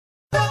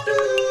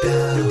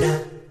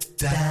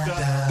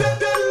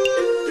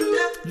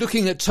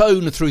Looking at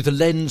tone through the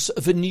lens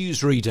of a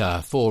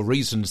newsreader for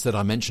reasons that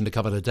I mentioned a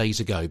couple of days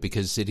ago,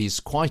 because it is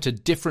quite a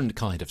different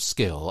kind of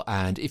skill.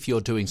 And if you're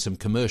doing some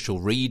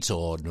commercial reads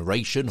or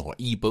narration or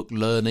ebook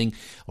learning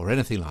or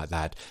anything like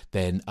that,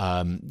 then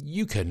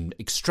you can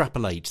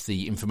extrapolate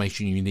the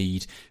information you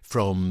need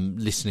from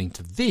listening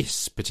to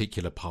this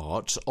particular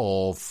part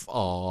of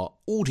our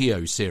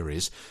audio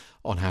series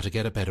on how to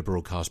get a better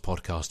broadcast,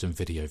 podcast and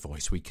video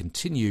voice. We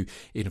continue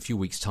in a few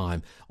weeks'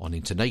 time on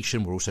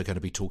intonation. We're also going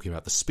to be talking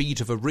about the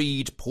speed of a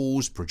read,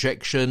 pause,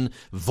 projection,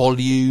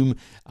 volume,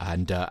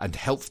 and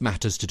health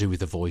matters to do with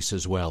the voice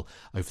as well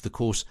over the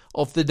course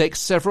of the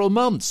next several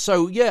months.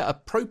 So, yeah,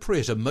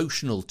 appropriate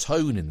emotional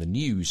tone in the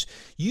news.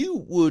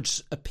 You would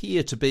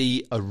appear to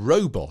be a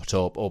robot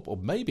or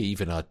maybe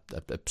even a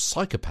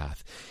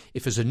psychopath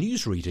if, as a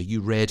newsreader,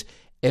 you read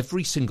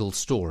every single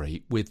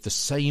story with the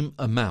same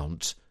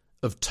amount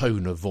of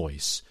tone of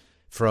voice,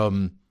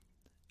 from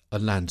a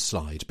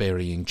landslide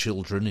burying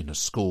children in a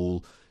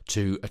school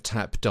to a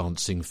tap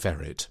dancing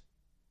ferret.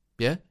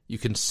 Yeah, you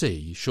can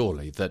see,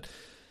 surely, that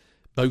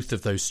both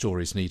of those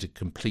stories need a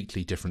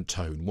completely different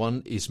tone.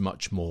 One is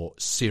much more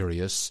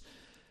serious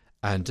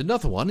and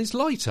another one is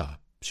lighter.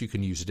 So you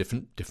can use a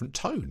different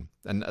tone.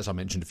 And as I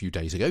mentioned a few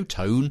days ago,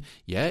 tone,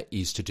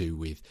 is to do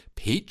with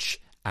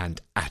pitch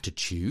and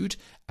attitude,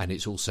 and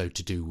it's also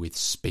to do with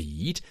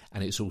speed,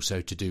 and it's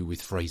also to do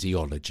with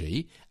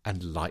phraseology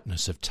and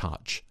lightness of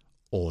touch,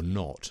 or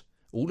not.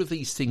 All of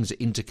these things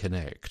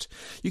interconnect.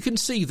 You can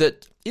see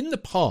that in the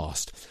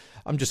past,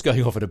 I'm just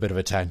going off at a bit of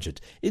a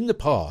tangent, in the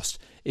past,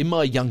 in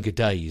my younger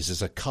days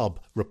as a cub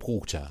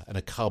reporter and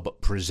a cub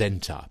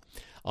presenter,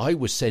 I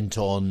was sent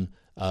on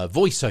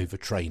voiceover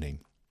training,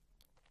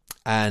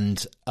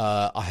 and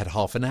I had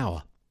half an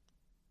hour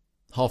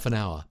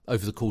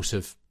over the course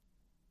of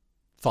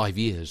 5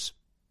 years.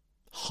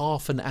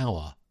 Half an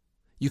hour.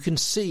 You can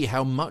see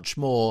how much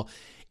more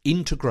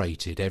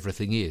integrated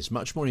everything is,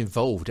 much more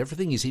involved.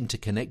 Everything is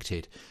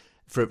interconnected,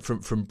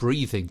 from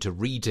breathing to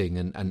reading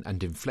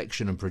and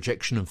inflection and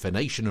projection and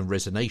phonation and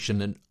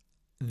resonation and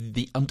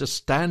the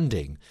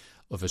understanding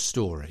of a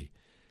story,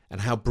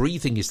 and how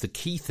breathing is the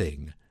key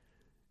thing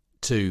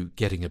to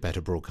getting a better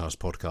broadcast,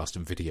 podcast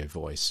and video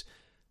voice.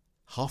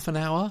 Half an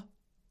hour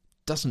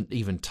doesn't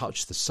even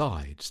touch the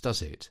sides,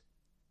 does it?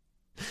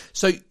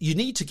 So you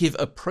need to give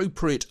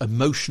appropriate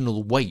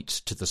emotional weight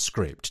to the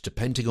script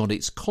depending on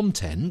its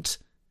content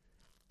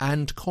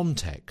and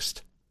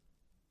context.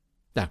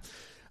 Now,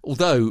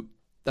 although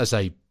as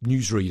a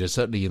newsreader,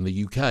 certainly in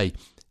the UK,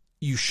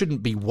 you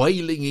shouldn't be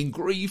wailing in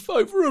grief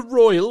over a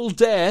royal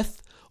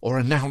death or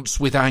announce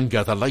with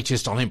anger the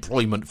latest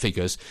unemployment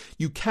figures,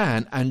 you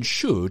can and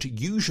should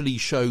usually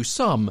show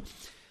some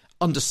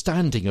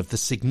understanding of the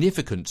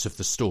significance of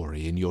the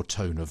story in your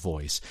tone of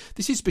voice.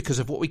 This is because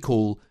of what we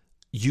call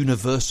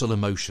universal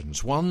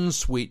emotions,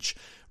 ones which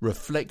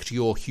reflect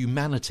your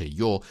humanity,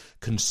 your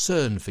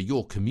concern for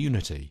your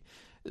community.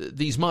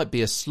 These might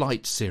be a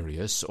slight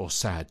serious or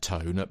sad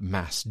tone at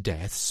mass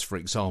deaths, for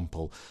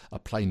example, a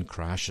plane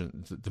crash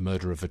and the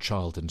murder of a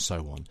child and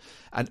so on.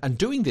 And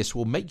doing this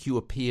will make you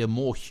appear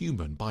more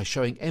human by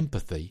showing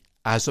empathy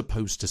as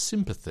opposed to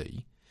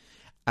sympathy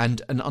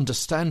and an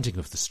understanding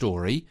of the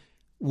story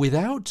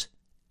without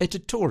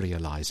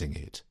editorializing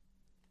it.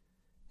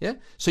 Yeah?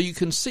 So you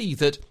can see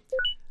that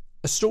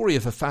a story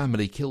of a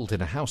family killed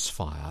in a house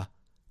fire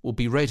will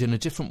be read in a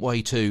different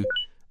way to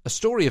a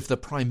story of the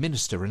Prime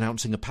Minister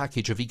announcing a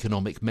package of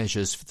economic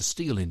measures for the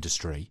steel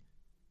industry,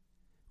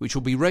 which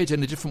will be read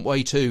in a different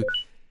way to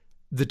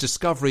the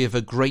discovery of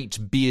a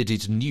great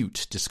bearded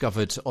newt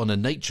discovered on a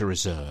nature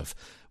reserve,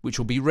 which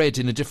will be read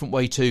in a different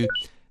way to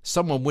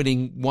someone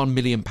winning £1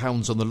 million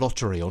on the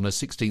lottery on her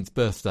 16th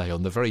birthday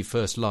on the very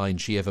first line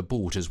she ever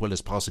bought, as well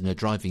as passing her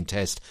driving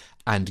test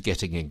and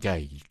getting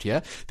engaged.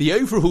 Yeah, the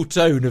overall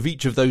tone of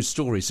each of those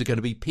stories are going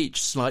to be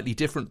pitched slightly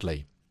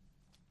differently.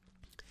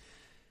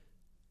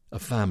 A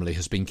family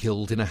has been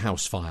killed in a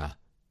house fire.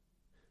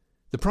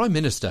 The Prime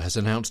Minister has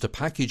announced a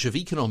package of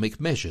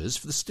economic measures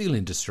for the steel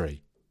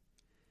industry.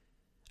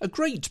 A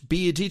great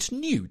bearded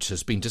newt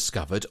has been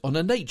discovered on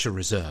a nature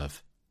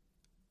reserve.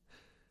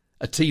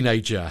 A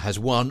teenager has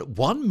won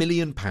 £1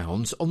 million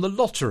on the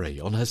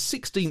lottery on her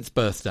 16th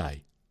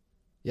birthday.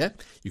 Yeah,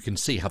 you can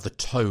see how the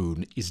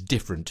tone is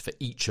different for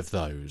each of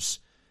those.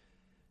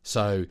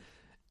 So,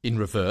 in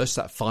reverse,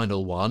 that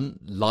final one,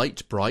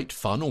 light, bright,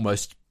 fun,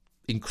 almost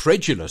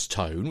incredulous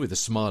tone with a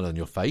smile on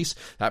your face.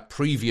 That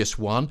previous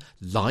one,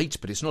 light,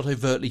 but it's not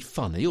overtly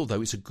funny,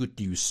 although it's a good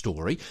news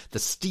story. The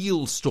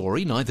steel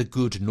story, neither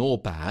good nor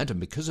bad,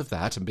 and because of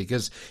that, and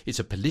because it's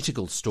a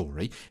political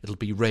story, it'll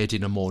be read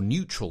in a more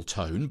neutral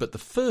tone, but the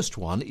first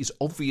one is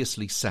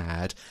obviously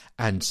sad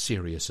and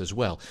serious as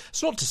well.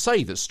 It's not to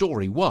say that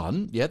story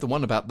one, the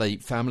one about the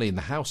family in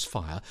the house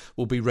fire,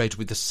 will be read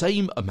with the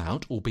same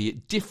amount,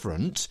 albeit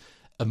different,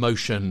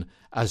 emotion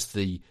as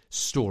the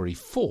story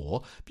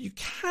 4, but you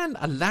can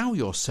allow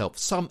yourself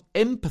some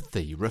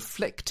empathy,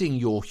 reflecting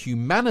your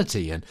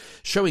humanity and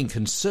showing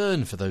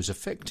concern for those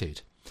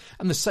affected.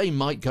 And the same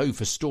might go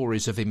for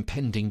stories of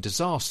impending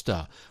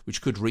disaster,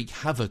 which could wreak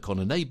havoc on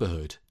a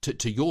neighbourhood,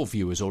 to your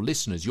viewers or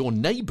listeners, your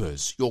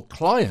neighbours, your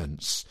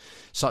clients,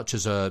 such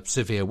as a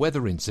severe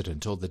weather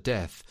incident or the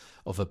death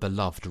of a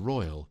beloved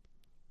royal.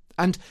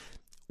 And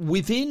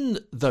within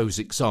those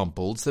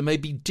examples, there may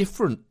be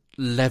different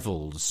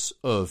levels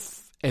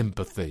of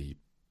empathy,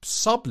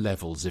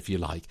 sub-levels, if you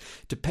like,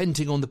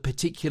 depending on the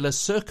particular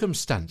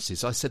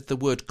circumstances. I said the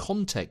word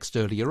context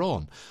earlier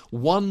on.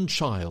 One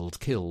child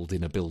killed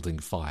in a building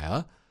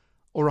fire,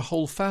 or a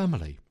whole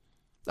family.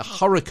 A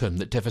hurricane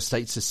that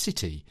devastates a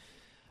city,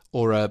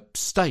 or a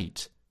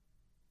state,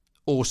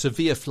 or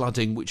severe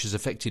flooding which has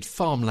affected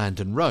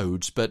farmland and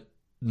roads, but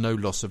no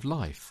loss of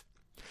life.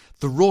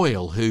 The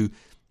royal who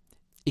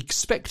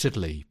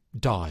expectedly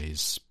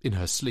dies in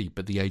her sleep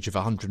at the age of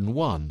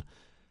 101,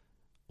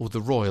 or the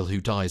royal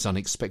who dies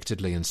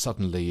unexpectedly and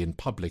suddenly in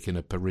public in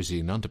a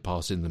Parisian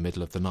underpass in the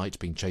middle of the night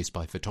being chased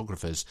by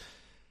photographers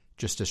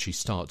just as she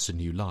starts a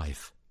new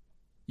life.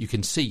 You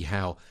can see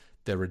how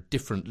there are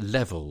different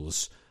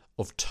levels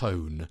of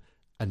tone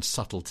and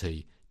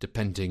subtlety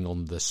depending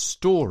on the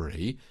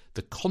story,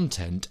 the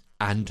content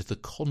and the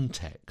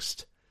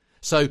context.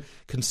 So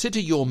consider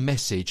your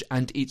message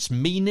and its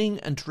meaning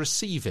and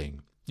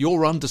receiving,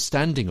 your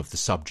understanding of the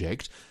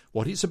subject,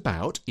 what it's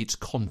about, its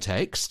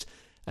context,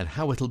 and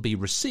how it'll be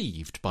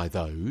received by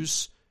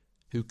those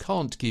who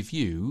can't give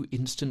you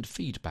instant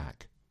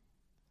feedback.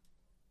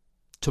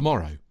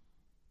 Tomorrow,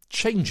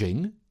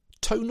 changing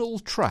tonal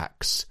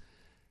tracks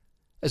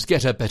as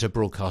Get a Better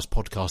Broadcast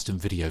podcast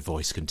and video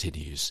voice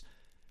continues.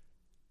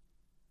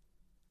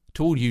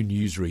 To all you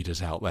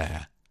newsreaders out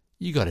there,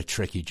 you got a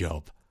tricky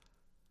job.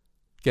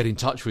 Get in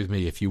touch with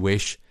me if you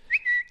wish.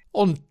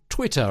 On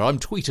Twitter, I'm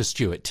Tweeter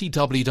Stewart,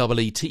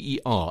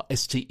 TWEETERSTEWART,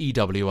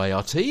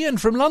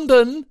 and from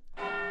London,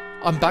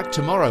 I'm back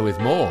tomorrow with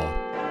more.